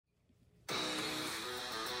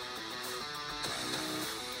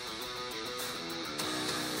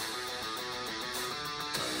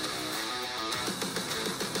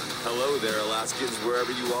Hello there, Alaskans,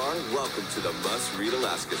 wherever you are. Welcome to the Must Read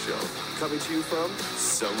Alaska Show. Coming to you from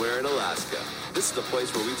somewhere in Alaska. This is the place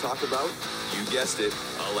where we talk about, you guessed it,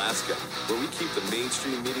 Alaska. Where we keep the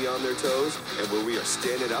mainstream media on their toes and where we are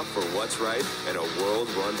standing up for what's right in a world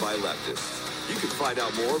run by leftists. You can find out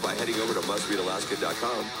more by heading over to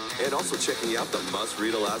mustreadalaska.com and also checking out the Must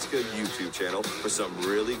Read Alaska YouTube channel for some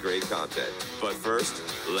really great content. But first,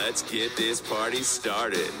 let's get this party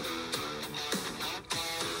started.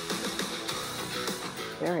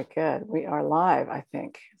 Very good. We are live, I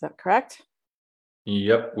think. Is that correct?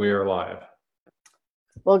 Yep, we are live.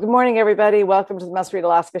 Well, good morning, everybody. Welcome to the Must Read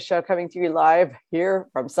Alaska show, coming to you live here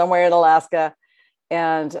from somewhere in Alaska.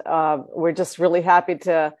 And we're just really happy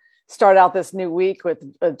to start out this new week with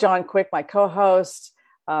John Quick, my co-host.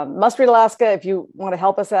 Must Read Alaska, if you want to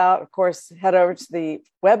help us out, of course, head over to the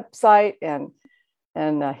website and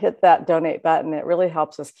hit that donate button. It really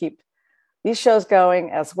helps us keep these shows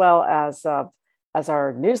going, as well as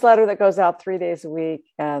our newsletter that goes out 3 days a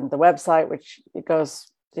week, and the website, which it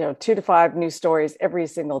goes 2 to 5 news stories every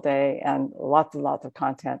single day, and lots of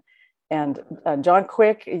content. And John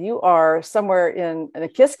Quick, you are somewhere in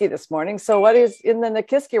Nikiski this morning. So what is in the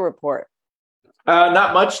Nikiski report?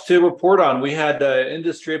 Not much to report on. We had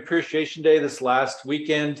Industry Appreciation Day this last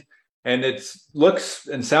weekend, and it looks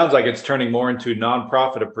and sounds like it's turning more into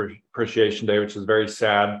Nonprofit Appreciation Day, which is very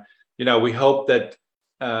sad. We hope that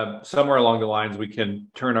somewhere along the lines we can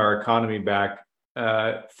turn our economy back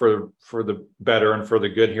for the better and for the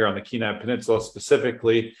good here on the Kenai Peninsula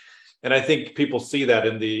specifically. And I think people see that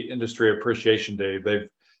in the Industry Appreciation Day. They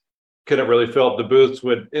couldn't really fill up the booths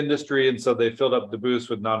with industry, and so they filled up the booths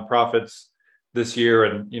with nonprofits this year.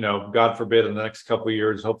 And God forbid in the next couple of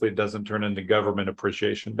years, hopefully it doesn't turn into Government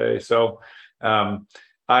Appreciation Day. So but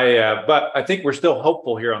I think we're still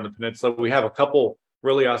hopeful here on the peninsula. We have a couple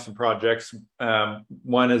really awesome projects.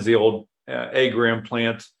 One is the old Agrium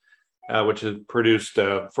plant, which has produced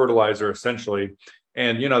fertilizer essentially.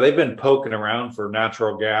 And, they've been poking around for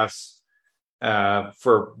natural gas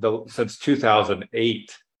since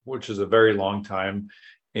 2008, which is a very long time.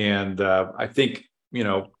 And I think,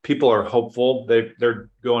 people are hopeful. They're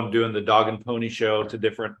doing the dog and pony show to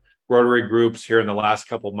different Rotary groups here in the last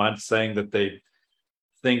couple of months, saying that they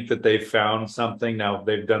think that they found something. Now,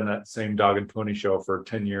 they've done that same dog and pony show for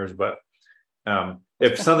 10 years, but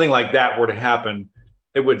if something like that were to happen,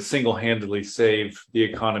 it would single-handedly save the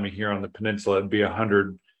economy here on the peninsula. It'd be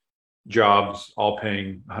 100 jobs, all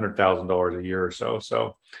paying $100,000 a year or so.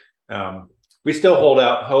 So we still hold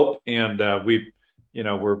out hope, and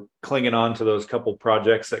we're clinging on to those couple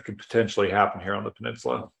projects that could potentially happen here on the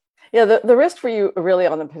peninsula. Yeah, the risk for you really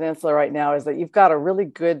on the peninsula right now is that you've got a really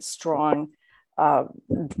good, strong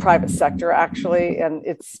private sector, actually, and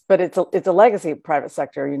it's a legacy private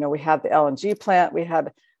sector. We had the LNG plant, we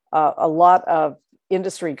had a lot of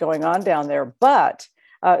industry going on down there, but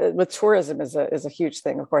with tourism is a huge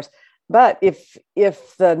thing, of course. But if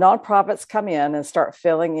the nonprofits come in and start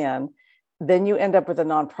filling in, then you end up with a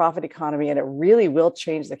nonprofit economy, and it really will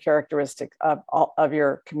change the characteristic of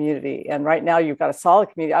your community. And right now, you've got a solid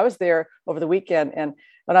community. I was there over the weekend, and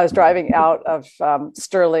when I was driving out of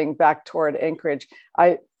Sterling back toward Anchorage,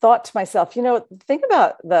 I thought to myself, think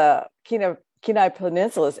about the Kenai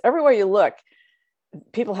Peninsulas. Everywhere you look,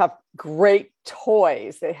 people have great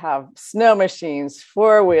toys. They have snow machines,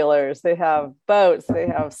 four-wheelers, they have boats, they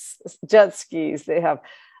have jet skis, they have,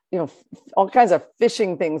 all kinds of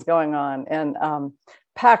fishing things going on, and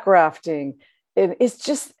pack rafting. It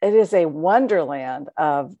is a wonderland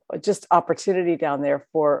of just opportunity down there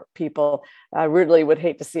for people. I really would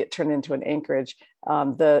hate to see it turn into an Anchorage.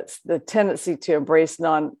 The tendency to embrace the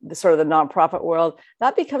nonprofit world,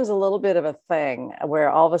 that becomes a little bit of a thing where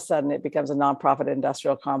all of a sudden it becomes a nonprofit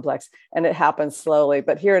industrial complex, and it happens slowly.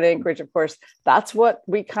 But here in Anchorage, of course, that's what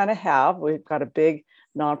we kind of have. We've got a big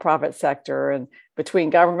nonprofit sector, and between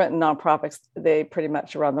government and nonprofits, they pretty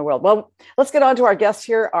much run the world. Well, let's get on to our guest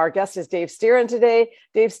here. Our guest is Dave Stieren today.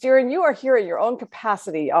 Dave Stieren, you are here in your own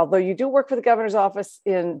capacity, although you do work for the governor's office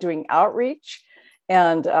in doing outreach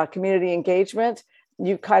and community engagement.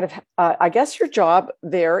 You kind of, I guess your job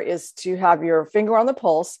there is to have your finger on the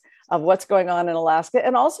pulse of what's going on in Alaska.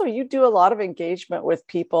 And also you do a lot of engagement with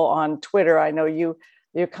people on Twitter. I know you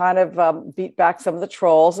kind of beat back some of the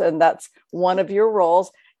trolls, and that's one of your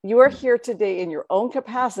roles. You are here today in your own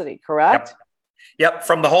capacity, correct? Yep,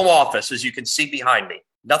 from the home office, as you can see behind me.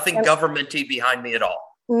 Nothing government-y behind me at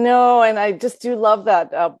all. No, and I just do love that.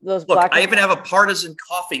 Those Look, black. I even have a partisan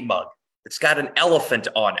coffee mug. It's got an elephant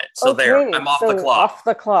on it. So okay, there, I'm off the clock. Off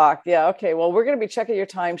the clock. Yeah. Okay. Well, we're going to be checking your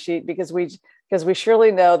timesheet because we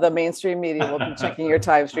surely know the mainstream media will be checking your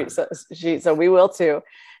timesheet. So we will too.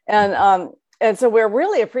 And so we're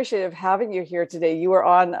really appreciative of having you here today. You were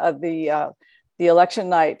on the election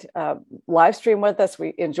night live stream with us.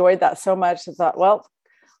 We enjoyed that so much. I thought, well,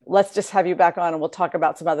 let's just have you back on and we'll talk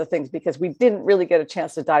about some other things because we didn't really get a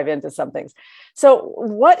chance to dive into some things. So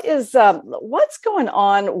what's going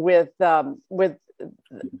on with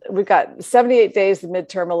we've got 78 days of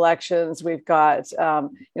midterm elections. We've got,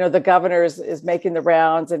 the governor is making the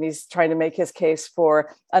rounds and he's trying to make his case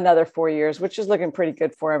for another 4 years, which is looking pretty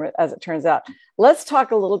good for him as it turns out. Let's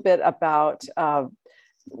talk a little bit about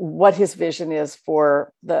what his vision is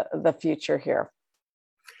for the future here.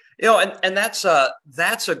 And that's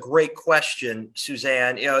a great question,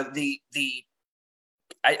 Suzanne.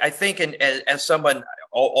 I think, and as someone,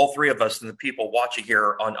 all three of us and the people watching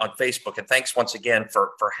here on Facebook, and thanks once again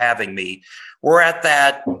for having me. We're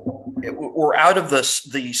out of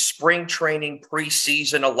the spring training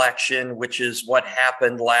preseason election, which is what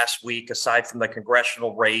happened last week, aside from the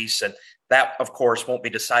congressional race, and that, of course, won't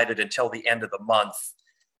be decided until the end of the month.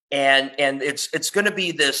 And it's going to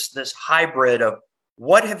be this hybrid of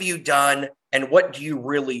what have you done and what do you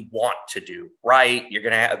really want to do, right? You're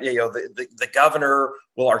going to have, the governor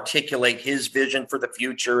will articulate his vision for the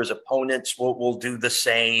future. His opponents will do the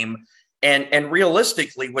same. And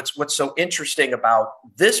realistically, what's so interesting about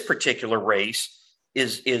this particular race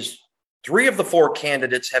is 3 of the 4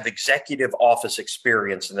 candidates have executive office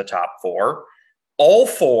experience in the top 4. All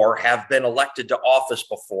 4 have been elected to office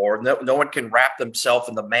before. No one can wrap themselves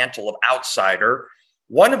in the mantle of outsider.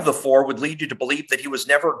 One of the 4 would lead you to believe that he was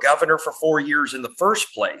never governor for 4 years in the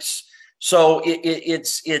first place. So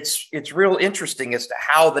it's real interesting as to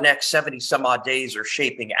how the next 70 some odd days are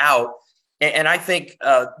shaping out. And I think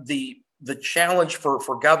the challenge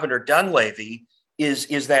for Governor Dunleavy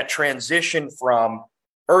is that transition from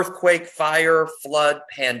earthquake, fire, flood,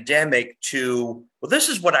 pandemic to, well, this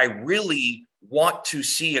is what I really want to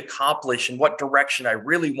see accomplished and what direction I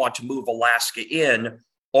really want to move Alaska in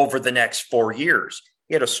over the next 4 years.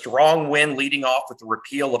 He had a strong win leading off with the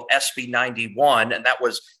repeal of SB 91, and that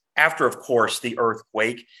was after, of course, the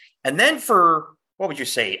earthquake. And then for, what would you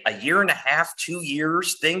say, a year and a half, 2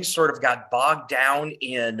 years, things sort of got bogged down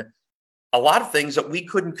in a lot of things that we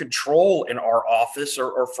couldn't control in our office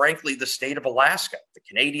or frankly, the state of Alaska. The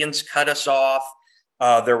Canadians cut us off.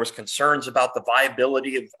 There was concerns about the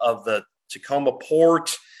viability of the Tacoma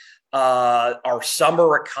port. Our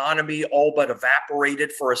summer economy all but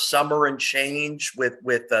evaporated for a summer and change with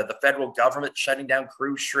the federal government shutting down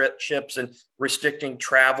cruise ships and restricting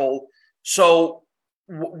travel. So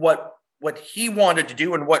what he wanted to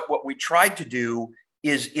do and what we tried to do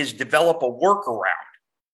is develop a workaround.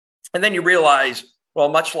 And then you realize, well,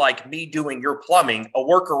 much like me doing your plumbing, a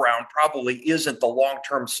workaround probably isn't the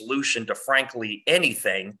long-term solution to frankly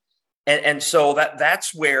anything. And so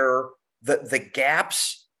that's where the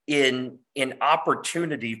gaps in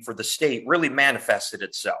opportunity for the state really manifested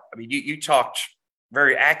itself. I mean, you talked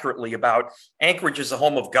very accurately about Anchorage is the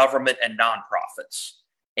home of government and nonprofits.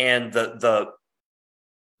 And the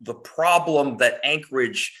problem that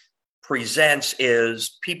Anchorage presents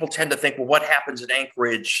is people tend to think, well, what happens in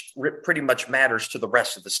Anchorage pretty much matters to the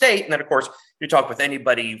rest of the state. And then, of course, you talk with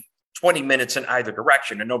anybody 20 minutes in either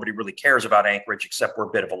direction, and nobody really cares about Anchorage except we're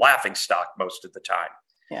a bit of a laughing stock most of the time.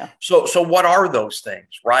 Yeah. So what are those things,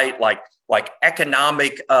 right? Like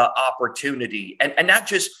economic opportunity, and not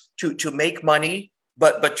just to make money,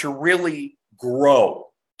 but to really grow,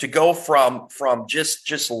 to go from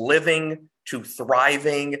just living to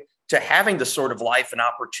thriving, to having the sort of life and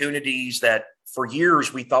opportunities that for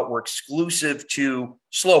years we thought were exclusive to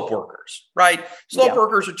slope workers, right? Slope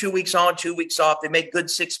workers are 2 weeks on, 2 weeks off. They make good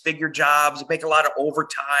 6-figure jobs. They make a lot of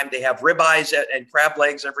overtime. They have ribeyes and crab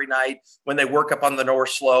legs every night when they work up on the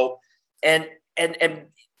North Slope. And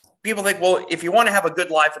people think, well, if you want to have a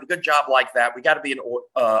good life and a good job like that, we got to be an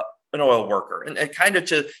oil worker. And kind of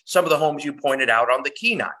to some of the homes you pointed out on the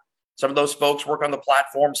Kenai. Some of those folks work on the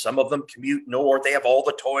platform. Some of them commute north. They have all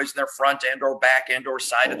the toys in their front end or back end or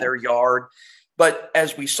side of their yard. But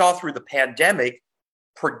as we saw through the pandemic,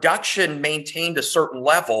 production maintained a certain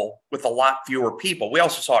level with a lot fewer people. We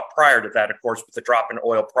also saw it prior to that, of course, with the drop in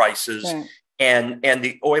oil prices and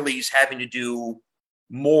the oilies having to do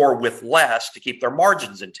more with less to keep their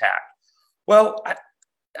margins intact. Well,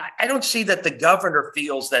 I don't see that the governor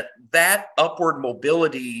feels that upward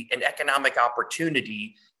mobility and economic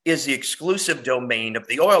opportunity is the exclusive domain of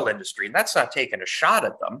the oil industry. And that's not taking a shot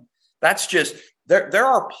at them. That's just, there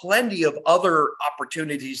are plenty of other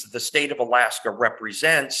opportunities that the state of Alaska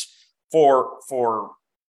represents for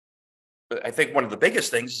I think one of the biggest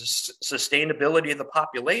things is sustainability of the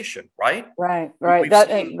population, right? Right.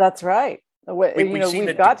 That's right.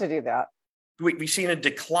 We've got to do that. we've seen a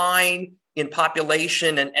decline in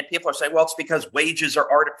population, and people are saying, well, it's because wages are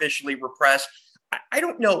artificially repressed. I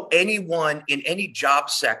don't know anyone in any job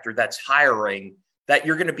sector that's hiring that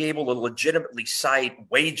you're going to be able to legitimately cite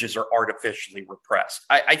wages are artificially repressed.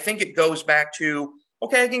 I think it goes back to,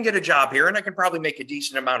 okay, I can get a job here and I can probably make a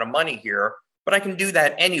decent amount of money here, but I can do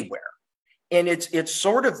that anywhere. And it's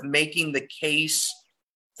sort of making the case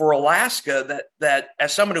for Alaska that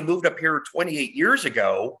as someone who moved up here 28 years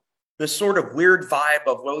ago, this sort of weird vibe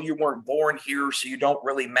of, well, you weren't born here, so you don't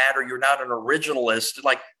really matter. You're not an originalist.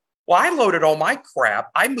 Like, well, I loaded all my crap.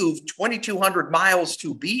 I moved 2,200 miles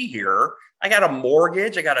to be here. I got a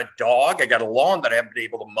mortgage. I got a dog. I got a lawn that I haven't been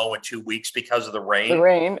able to mow in 2 weeks because of the rain. The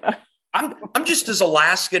rain. I'm just as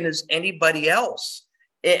Alaskan as anybody else.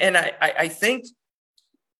 And I think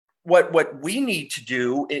what we need to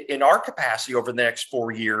do in our capacity over the next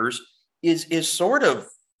 4 years is sort of,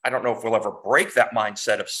 I don't know if we'll ever break that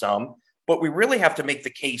mindset of some, but we really have to make the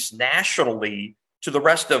case nationally to the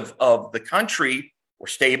rest of the country. We're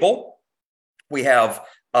stable. We have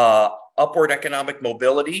upward economic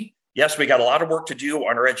mobility. Yes, we got a lot of work to do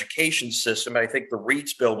on our education system. And I think the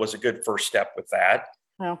Reeds bill was a good first step with that.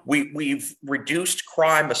 Yeah. We've reduced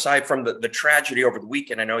crime aside from the tragedy over the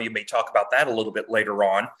weekend. I know you may talk about that a little bit later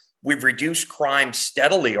on. We've reduced crime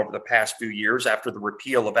steadily over the past few years after the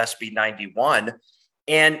repeal of SB 91.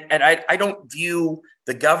 And I don't view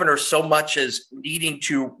the governor so much as needing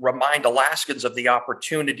to remind Alaskans of the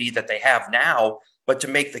opportunity that they have now, but to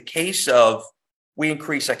make the case of we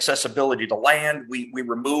increase accessibility to land, we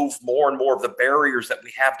remove more and more of the barriers that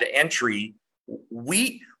we have to entry.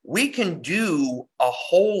 We can do a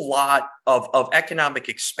whole lot of economic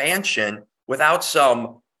expansion without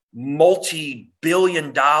some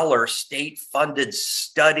multi-billion-dollar state-funded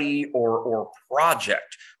study or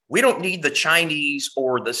project. We don't need the Chinese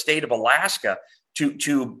or the state of Alaska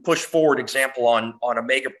to push forward, example, on a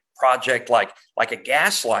mega project like a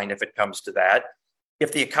gas line, if it comes to that.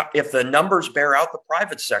 If the numbers bear out, the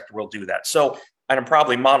private sector will do that. So, and I'm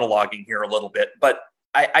probably monologuing here a little bit, but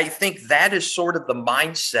I think that is sort of the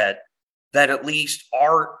mindset that at least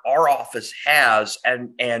our office has,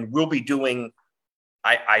 and we'll be doing,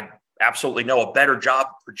 I absolutely know, a better job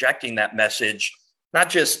projecting that message, not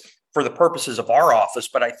just for the purposes of our office,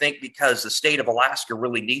 but I think because the state of Alaska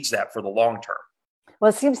really needs that for the long term. Well,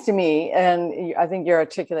 it seems to me, and I think you're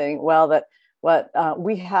articulating well, that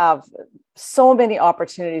we have so many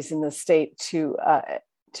opportunities in the state to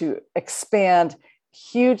expand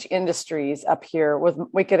huge industries up here.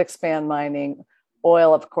 We could expand mining,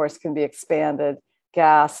 oil, of course, can be expanded,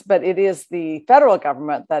 gas, but it is the federal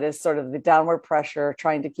government that is sort of the downward pressure,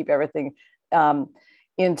 trying to keep everything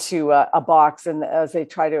into a box, and as they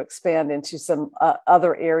try to expand into some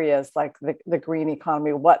other areas like the green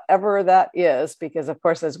economy, whatever that is, because of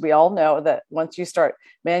course, as we all know, that once you start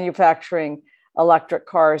manufacturing electric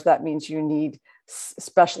cars, that means you need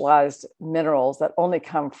specialized minerals that only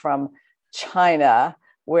come from China,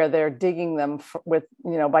 where they're digging them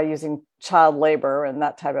by using child labor and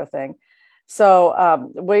that type of thing.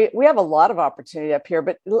 So we have a lot of opportunity up here,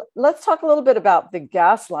 but let's talk a little bit about the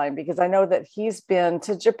gas line, because I know that he's been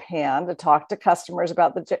to Japan to talk to customers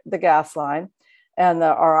about the gas line and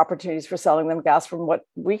our opportunities for selling them gas from what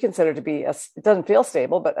we consider to be, it doesn't feel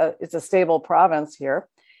stable, but it's a stable province here.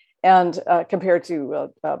 And compared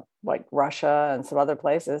to like Russia and some other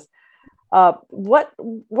places.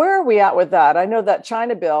 Where are we at with that? I know that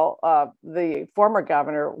China bill, the former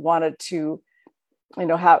governor wanted to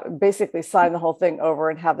basically sign the whole thing over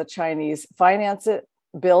and have the Chinese finance it,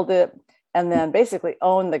 build it, and then basically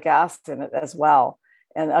own the gas in it as well.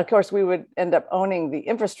 And of course, we would end up owning the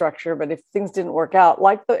infrastructure, but if things didn't work out,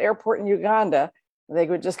 like the airport in Uganda, they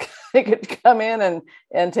could come in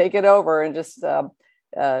and take it over and just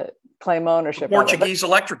claim ownership. Portuguese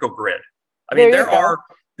electrical grid. I mean, there are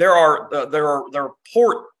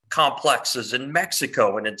port complexes in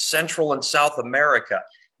Mexico and in Central and South America.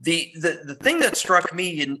 The thing that struck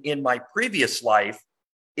me in my previous life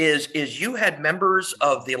is you had members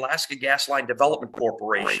of the Alaska Gas Line Development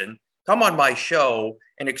Corporation come on my show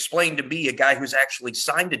and explain to me, a guy who's actually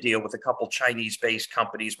signed a deal with a couple Chinese-based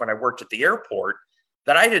companies when I worked at the airport,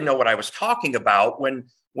 that I didn't know what I was talking about when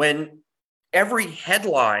every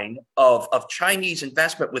headline of Chinese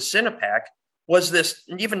investment with Sinopec was this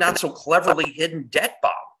even not so cleverly hidden debt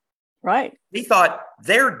bomb. Right. He thought,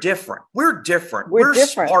 they're different. We're different. We're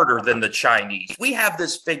smarter than the Chinese. We have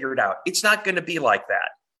this figured out. It's not going to be like that.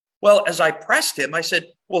 Well, as I pressed him, I said,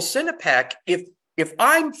 well, Sinopec, if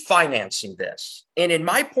I'm financing this, and in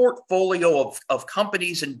my portfolio of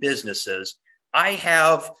companies and businesses, I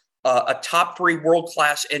have a top 3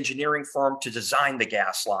 world-class engineering firm to design the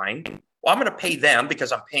gas line. Well, I'm going to pay them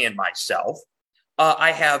because I'm paying myself.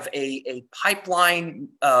 I have a pipeline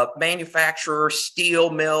manufacturer,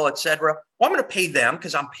 steel mill, et cetera. Well, I'm going to pay them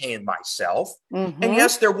because I'm paying myself. Mm-hmm. And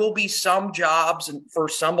yes, there will be some jobs, and for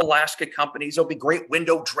some Alaska companies, there'll be great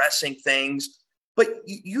window dressing things. But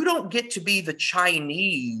you don't get to be the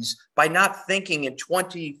Chinese by not thinking in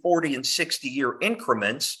 20, 40, and 60-year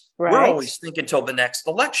increments. Right. We're always thinking till the next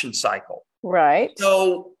election cycle. Right.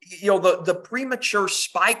 So, the premature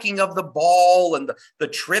spiking of the ball and the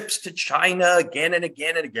trips to China again and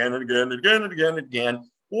again and again and again and again and again and again.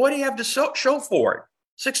 What do you have to show for it?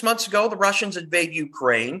 6 months ago, the Russians invade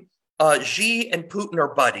Ukraine. Xi and Putin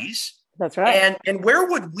are buddies. That's right. And where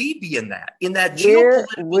would we be in that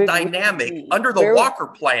geopolitical dynamic under the Walker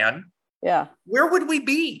Plan? Yeah. Where would we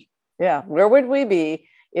be? Yeah. Where would we be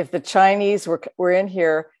if the Chinese were in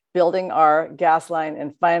here building our gas line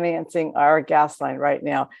and financing our gas line right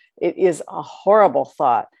now? It is a horrible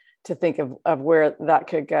thought to think of where that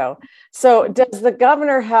could go. So does the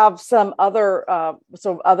governor have some other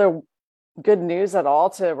good news at all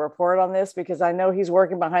to report on this? Because I know he's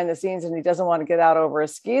working behind the scenes and he doesn't want to get out over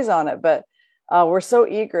his skis on it, but we're so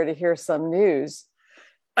eager to hear some news.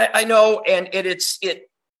 I know. And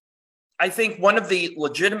I think one of the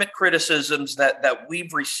legitimate criticisms that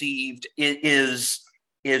we've received is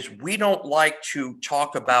we don't like to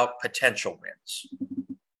talk about potential wins.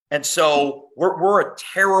 And so we're a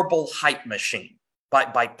terrible hype machine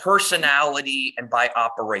by personality and by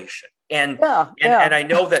operation. And I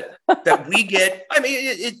know that we get, I mean,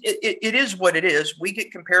 it is what it is. We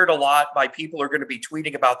get compared a lot by people who are going to be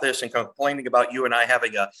tweeting about this and complaining about you and I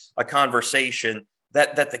having a conversation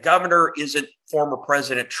that the governor isn't former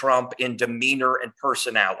President Trump in demeanor and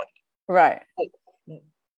personality. Right.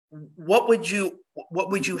 What would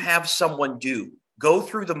you have someone do? Go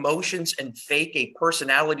through the motions and fake a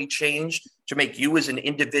personality change to make you as an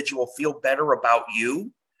individual feel better about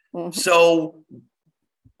you? Mm-hmm. So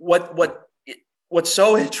what's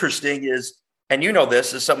so interesting is, and you know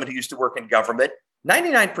this as someone who used to work in government,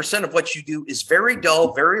 99% of what you do is very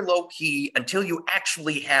dull, very low key until you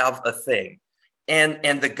actually have a thing.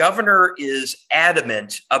 And the governor is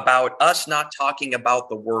adamant about us not talking about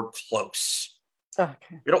the word close.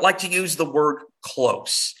 Okay. We don't like to use the word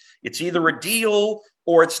close. It's either a deal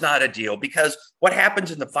or it's not a deal, because what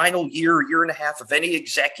happens in the final year and a half of any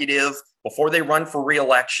executive before they run for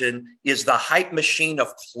reelection is the hype machine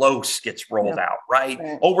of close gets rolled out, right?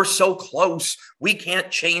 Oh, we're so close. We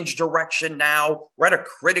can't change direction now. We're at a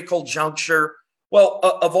critical juncture. Well,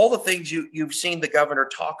 of all the things you've seen the governor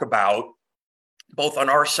talk about, both on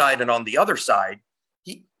our side and on the other side,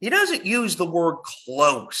 he doesn't use the word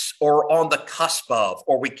close or on the cusp of,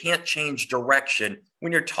 or we can't change direction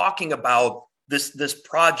when you're talking about this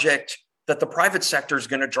project that the private sector is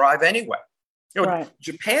going to drive anyway.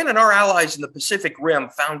 Japan and our allies in the Pacific Rim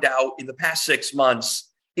found out in the past 6 months,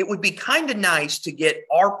 it would be kind of nice to get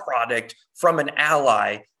our product from an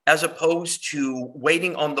ally as opposed to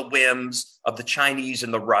waiting on the whims of the Chinese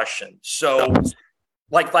and the Russians. So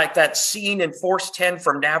like that scene in Force 10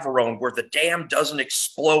 from Navarone where the dam doesn't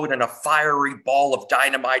explode in a fiery ball of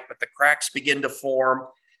dynamite, but the cracks begin to form.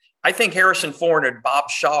 I think Harrison Ford and Bob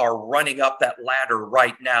Shaw are running up that ladder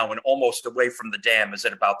right now and almost away from the dam as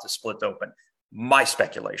it about to split open. My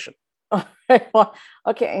speculation. Well,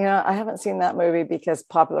 okay. I haven't seen that movie because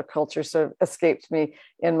popular culture sort of escaped me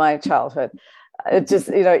in my childhood. It just,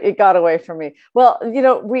 it got away from me. Well,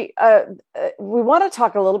 we want to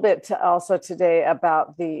talk a little bit also today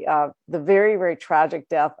about the very, very tragic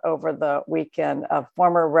death over the weekend of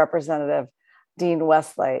former Representative Dean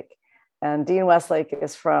Westlake. And Dean Westlake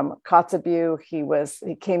is from Kotzebue.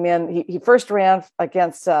 He came in. He first ran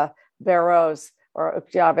against Barrow's or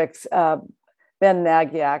Ukjavik's Ben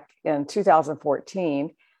Nagyak in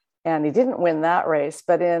 2014, and he didn't win that race.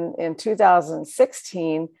 But in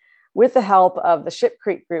 2016. With the help of the Ship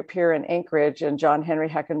Creek Group here in Anchorage and John Henry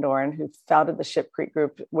Heckendorn, who founded the Ship Creek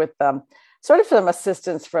Group with sort of some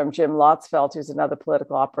assistance from Jim Lotzfeld, who's another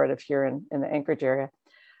political operative here in the Anchorage area.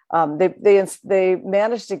 They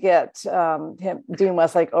managed to get Dean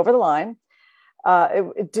Westlake over the line.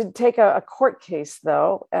 It did take a court case,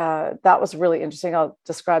 though. That was really interesting. I'll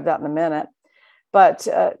describe that in a minute. But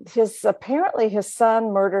apparently his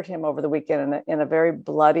son murdered him over the weekend in a very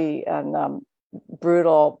bloody and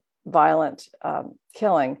brutal, violent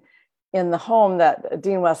killing in the home that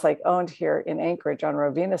Dean Westlake owned here in Anchorage on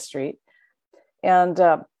Rovina Street. And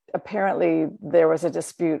apparently there was a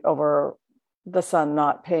dispute over the son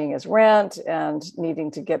not paying his rent and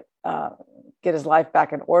needing to get his life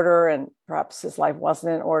back in order. And perhaps his life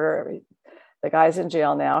wasn't in order. The guy's in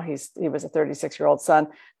jail now. He was a 36-year-old son.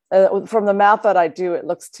 from the math that I do, it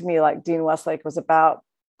looks to me like Dean Westlake was about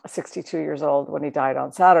 62 years old when he died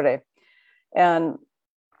on Saturday. And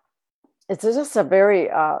it's just a very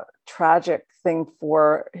tragic thing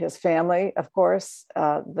for his family, of course.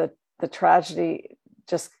 The tragedy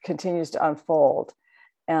just continues to unfold.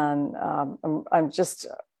 And I'm just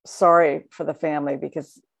sorry for the family,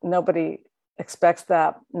 because nobody expects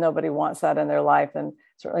that. Nobody wants that in their life. And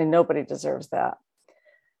certainly nobody deserves that.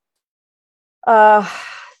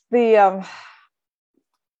 The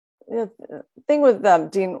thing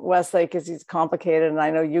with Dean Westlake is he's complicated. And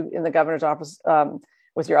I know you in the governor's office,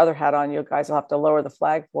 with your other hat on, you guys will have to lower the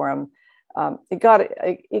flag for him. He kind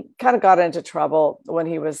of got into trouble when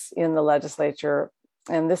he was in the legislature.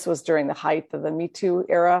 And this was during the height of the Me Too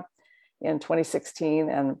era in 2016.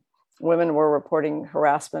 And women were reporting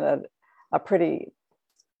harassment at a pretty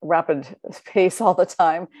rapid pace all the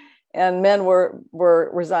time. And men were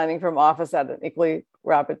resigning from office at an equally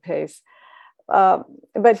rapid pace.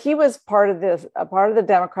 But he was part of the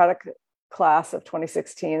Democratic class of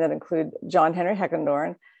 2016 that included John Henry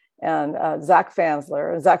Heckendorn and Zach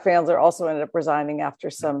Fansler. Zach Fansler also ended up resigning after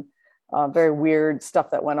some very weird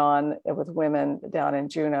stuff that went on with women down in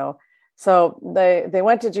Juneau. So they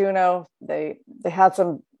went to Juneau, they had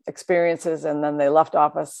some experiences, and then they left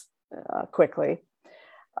office quickly.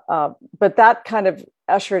 But that kind of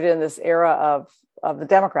ushered in this era of the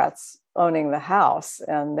Democrats owning the House,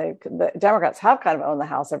 and the Democrats have kind of owned the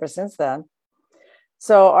House ever since then.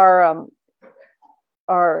 So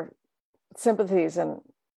our sympathies and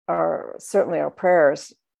certainly our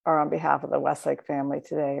prayers are on behalf of the Westlake family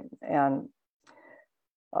today, and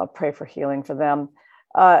I'll pray for healing for them.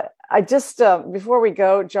 I just before we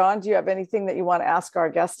go, John, do you have anything that you want to ask our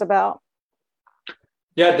guest about?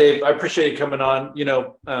 Yeah, Dave, I appreciate you coming on.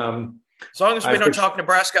 As long as we don't talk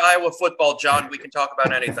Nebraska-Iowa football, John, we can talk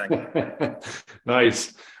about anything.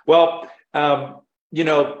 Nice. Well, I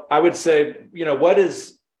would say, what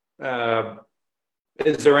is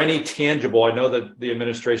there any tangible? I know that the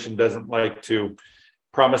administration doesn't like to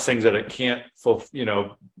promise things that it can't,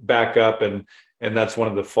 back up, and that's one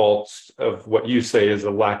of the faults of what you say is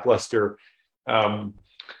a lackluster kind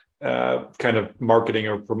of marketing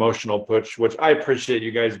or promotional push, which I appreciate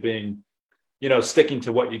you guys being, sticking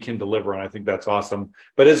to what you can deliver. And I think that's awesome.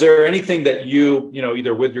 But is there anything that you,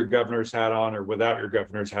 either with your governor's hat on or without your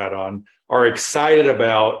governor's hat on, are excited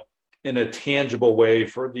about in a tangible way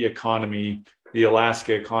for the economy, the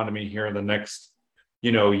Alaska economy here in the next,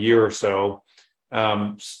 year or so,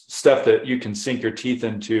 stuff that you can sink your teeth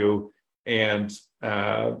into and,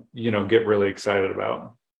 get really excited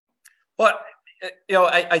about? Well,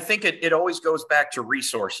 I think it always goes back to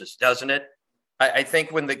resources, doesn't it? I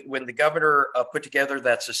think when the governor put together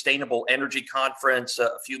that sustainable energy conference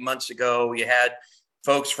a few months ago, you had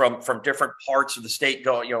folks from different parts of the state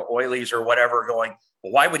going, oilies or whatever, going,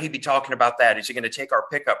 well, why would he be talking about that? Is he going to take our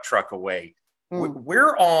pickup truck away?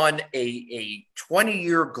 We're on a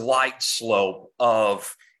 20-year glide slope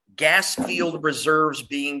of gas field reserves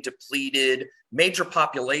being depleted, major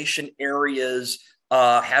population areas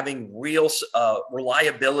having real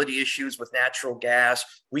reliability issues with natural gas.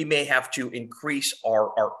 We may have to increase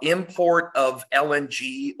our import of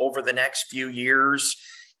LNG over the next few years.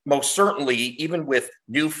 Most certainly, even with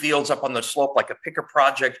new fields up on the slope, like a picker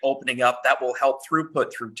project opening up, that will help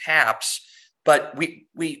throughput through taps. But we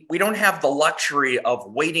don't have the luxury of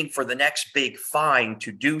waiting for the next big find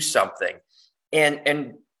to do something.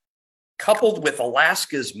 And coupled with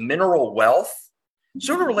Alaska's mineral wealth,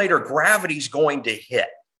 sooner or later, gravity's going to hit.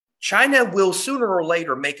 China will sooner or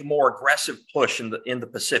later make a more aggressive push in the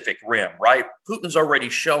Pacific Rim, right? Putin's already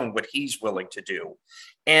shown what he's willing to do.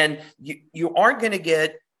 And you aren't going to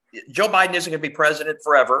get, Joe Biden isn't going to be president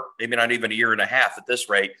forever, maybe not even a year and a half at this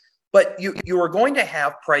rate. But you are going to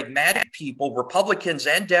have pragmatic people, Republicans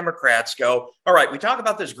and Democrats, go, all right, we talk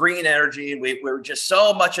about this green energy, and we're just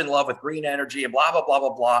so much in love with green energy and blah, blah, blah,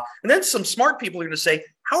 blah, blah. And then some smart people are going to say,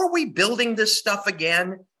 how are we building this stuff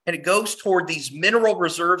again? And it goes toward these mineral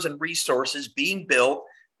reserves and resources being built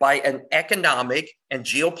by an economic and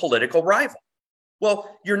geopolitical rival.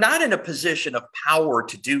 Well, you're not in a position of power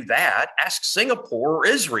to do that. Ask Singapore or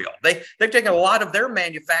Israel. They've taken a lot of their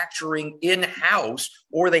manufacturing in-house,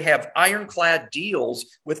 or they have ironclad deals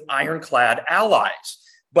with ironclad allies.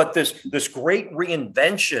 But this great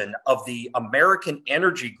reinvention of the American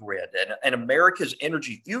energy grid and America's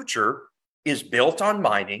energy future is built on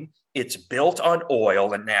mining. It's built on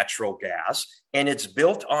oil and natural gas, and it's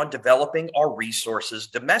built on developing our resources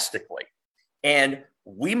domestically. And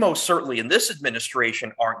we most certainly in this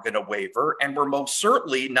administration aren't going to waver. And we're most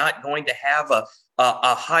certainly not going to have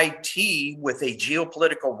a high tea with a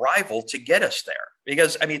geopolitical rival to get us there.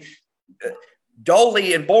 Because, I mean,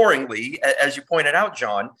 dully and boringly, as you pointed out,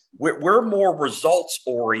 John, we're more results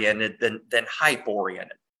oriented than hype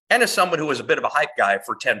oriented. And as someone who was a bit of a hype guy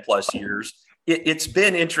for 10 plus years, it's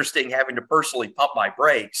been interesting having to personally pump my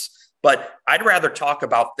brakes. But I'd rather talk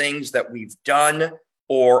about things that we've done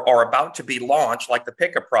or are about to be launched, like the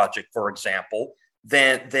Pickup Project, for example,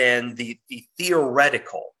 than the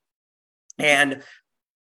theoretical. And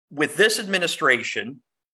with this administration,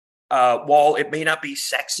 while it may not be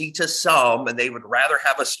sexy to some, and they would rather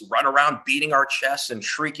have us run around beating our chests and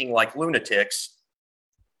shrieking like lunatics,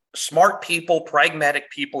 smart people,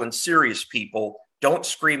 pragmatic people, and serious people don't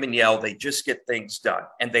scream and yell. They just get things done.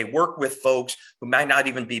 And they work with folks who might not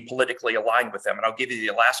even be politically aligned with them. And I'll give you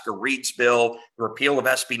the Alaska Reads bill, the repeal of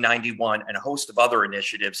SB 91, and a host of other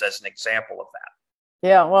initiatives as an example of that.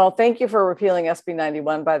 Yeah, well, thank you for repealing SB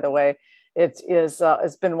 91, by the way. It's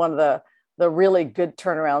been one of the really good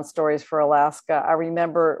turnaround stories for Alaska. I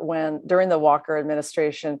remember when, during the Walker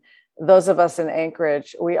administration, those of us in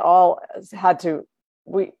Anchorage, we all had to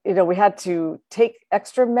take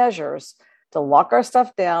extra measures to lock our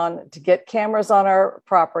stuff down, to get cameras on our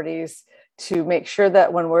properties, to make sure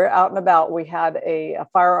that when we're out and about, we had a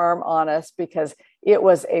firearm on us, because it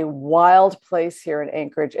was a wild place here in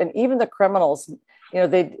Anchorage. And even the criminals,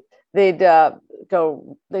 they'd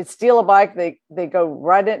steal a bike, they go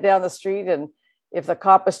riding it down the street, and if the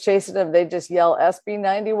cop was chasing them, they'd just yell SB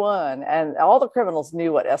 91, and all the criminals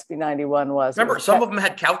knew what SB 91 was. Remember, some of them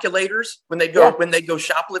had calculators when they go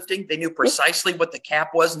shoplifting. They knew precisely what the cap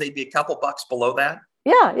was, and they'd be a couple bucks below that.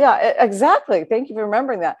 Yeah, exactly. Thank you for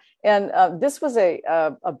remembering that. And this was a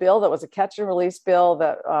bill that was a catch and release bill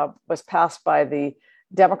that was passed by the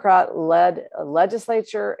Democrat-led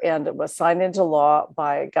legislature, and it was signed into law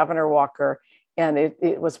by Governor Walker. And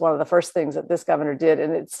it was one of the first things that this governor did.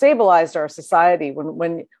 And it stabilized our society.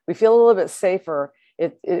 When we feel a little bit safer,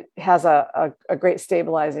 it has a great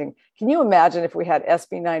stabilizing. Can you imagine if we had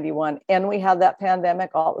SB 91 and we had that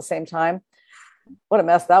pandemic all at the same time? What a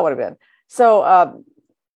mess that would have been. So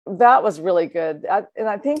that was really good. And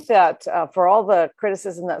I think that for all the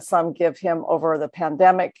criticism that some give him over the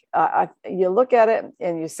pandemic, you look at it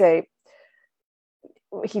and you say,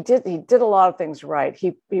 he did a lot of things right.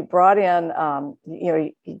 He brought in,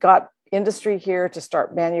 he got industry here to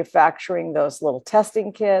start manufacturing those little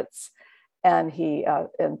testing kits, and he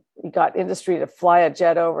got industry to fly a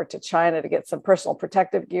jet over to China to get some personal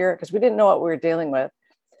protective gear, because we didn't know what we were dealing with.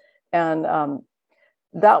 And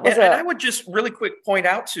that was. And I would just really quick point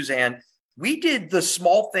out, Suzanne, we did the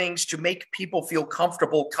small things to make people feel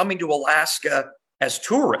comfortable coming to Alaska as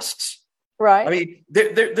tourists. Right. I mean,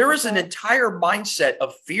 there is an entire mindset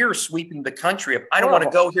of fear sweeping the country. If I don't want to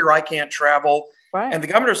go here, I can't travel. Right. And the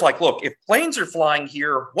governor's like, look, if planes are flying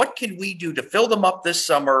here, what can we do to fill them up this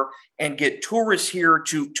summer and get tourists here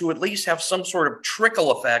to at least have some sort of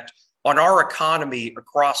trickle effect on our economy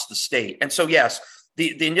across the state? And so, yes,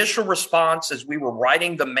 the initial response as we were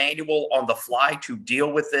writing the manual on the fly to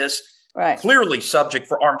deal with this, right, clearly subject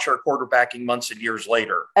for armchair quarterbacking months and years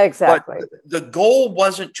later. Exactly. But the goal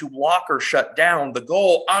wasn't to lock or shut down. The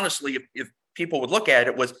goal, honestly, if people would look at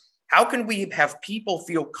it, was how can we have people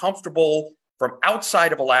feel comfortable from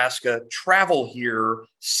outside of Alaska, travel here,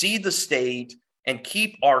 see the state, and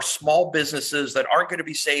keep our small businesses that aren't going to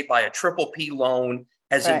be saved by a PPP loan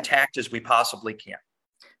as intact as we possibly can.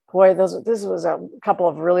 Boy, this was a couple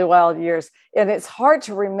of really wild years, and it's hard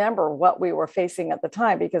to remember what we were facing at the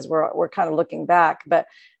time because we're kind of looking back. But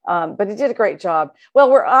he did a great job.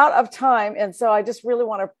 Well, we're out of time, and so I just really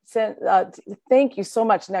want to thank you so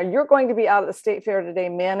much. Now you're going to be out at the State Fair today,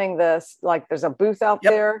 manning this. Like, there's a booth out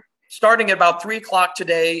there. Starting at about 3:00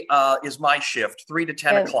 today is my shift, 3 to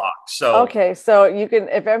 10 o'clock. So okay, so you can,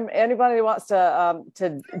 if anybody wants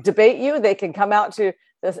to debate you, they can come out to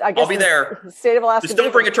this. I guess I'll be there. State of Alaska. Just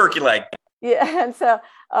don't bring a turkey leg. Yeah, and so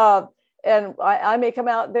and I may come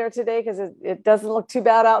out there today because it doesn't look too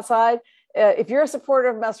bad outside. If you're a supporter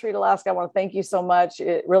of Must Read Alaska, I want to thank you so much.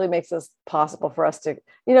 It really makes this possible for us to,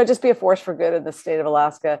 just be a force for good in the state of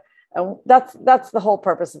Alaska. And that's the whole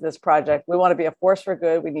purpose of this project. We want to be a force for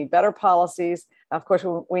good. We need better policies. Of course,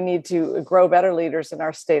 we need to grow better leaders in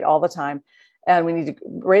our state all the time. And we need to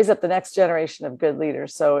raise up the next generation of good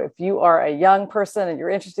leaders. So if you are a young person and you're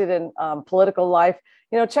interested in political life,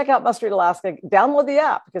 check out Must Read Alaska, download the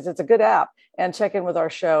app because it's a good app, and check in with our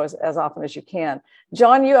show as often as you can.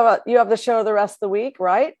 John, you have the show the rest of the week,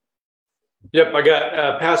 right? Yep, I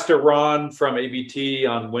got Pastor Ron from ABT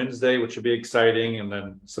on Wednesday, which will be exciting, and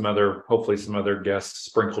then hopefully some other guests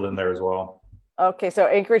sprinkled in there as well. Okay, so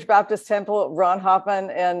Anchorage Baptist Temple, Ron Hoffman,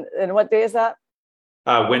 and what day is that?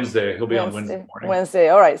 Wednesday. He'll be on Wednesday morning. Wednesday.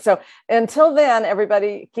 All right. So until then,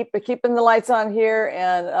 everybody keeping the lights on here,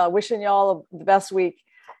 and wishing you all the best week,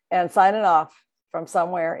 and signing off from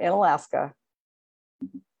somewhere in Alaska.